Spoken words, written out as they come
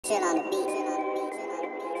Chill on the beat.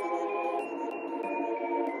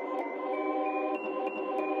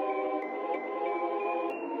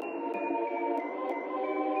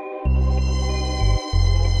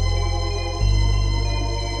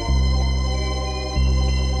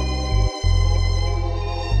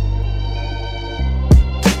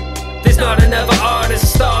 There's not another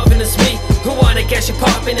artist starving as me, who wanna get you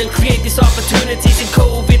popping and create these opportunities. In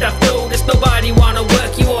COVID I've noticed nobody wanna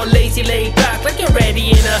work, you all lazy, laid back like you're ready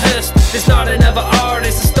in a hearse. There's not another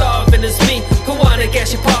artist starving as me, who wanna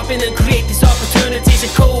get you popping and create these opportunities. In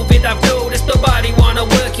COVID I've noticed nobody wanna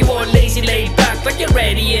work, you all lazy, laid back like you're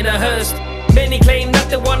ready in a hearse. Many claim that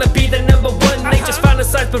they wanna be the number one, they just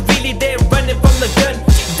fantasize but really they're running from the gun.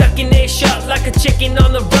 Ducking their shot like a chicken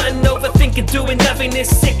on the run, overthinking, doing nothing is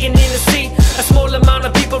sickening to see. A small amount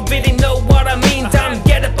of people really know what I mean. Damn,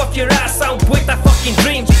 get up off your ass, out with that fucking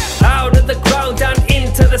dream. Out of the ground, down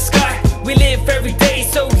into the sky. We live every day,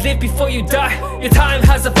 so live before you die. Your time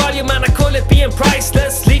has a value, man, I call it being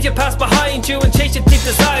priceless. Leave your past behind you and chase your deep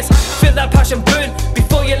desires. Feel that passion burn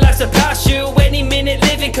before your life surpass you. Any minute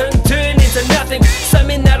living can turn into nothing,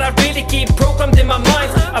 something that I really keep programmed in my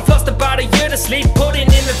mind. I've lost about a year to sleep, putting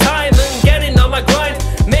in the time and getting on my grind.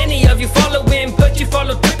 Many of you following, but you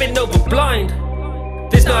follow tripping over blind.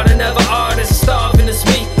 There's not another artist starving as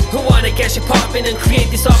me, who wanna get you popping and create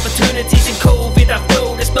these opportunities. In COVID I've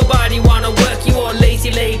noticed nobody wanna work, you all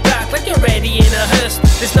lazy, laid back like you're ready in a hearse.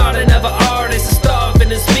 There's not another artist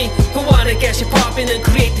starving as me, who wanna get you popping and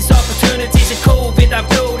create these opportunities. In COVID I've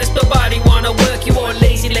noticed nobody wanna work, you all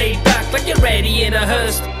lazy, laid back like you're ready in a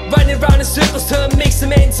hearse. Running round in circles to make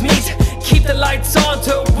some ends meet, keep the lights on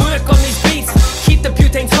to work on these beats. Keep the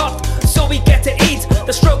butanes hot so we get to eat.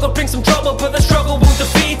 The struggle brings some trouble, but the struggle won't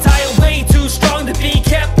defeat. I am way too strong to be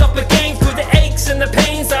kept up again. Through the aches and the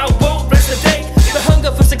pains I won't rest a day. The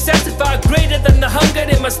hunger for success is far greater than the hunger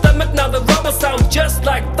in my stomach. Now the rumble sound just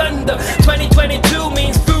like thunder.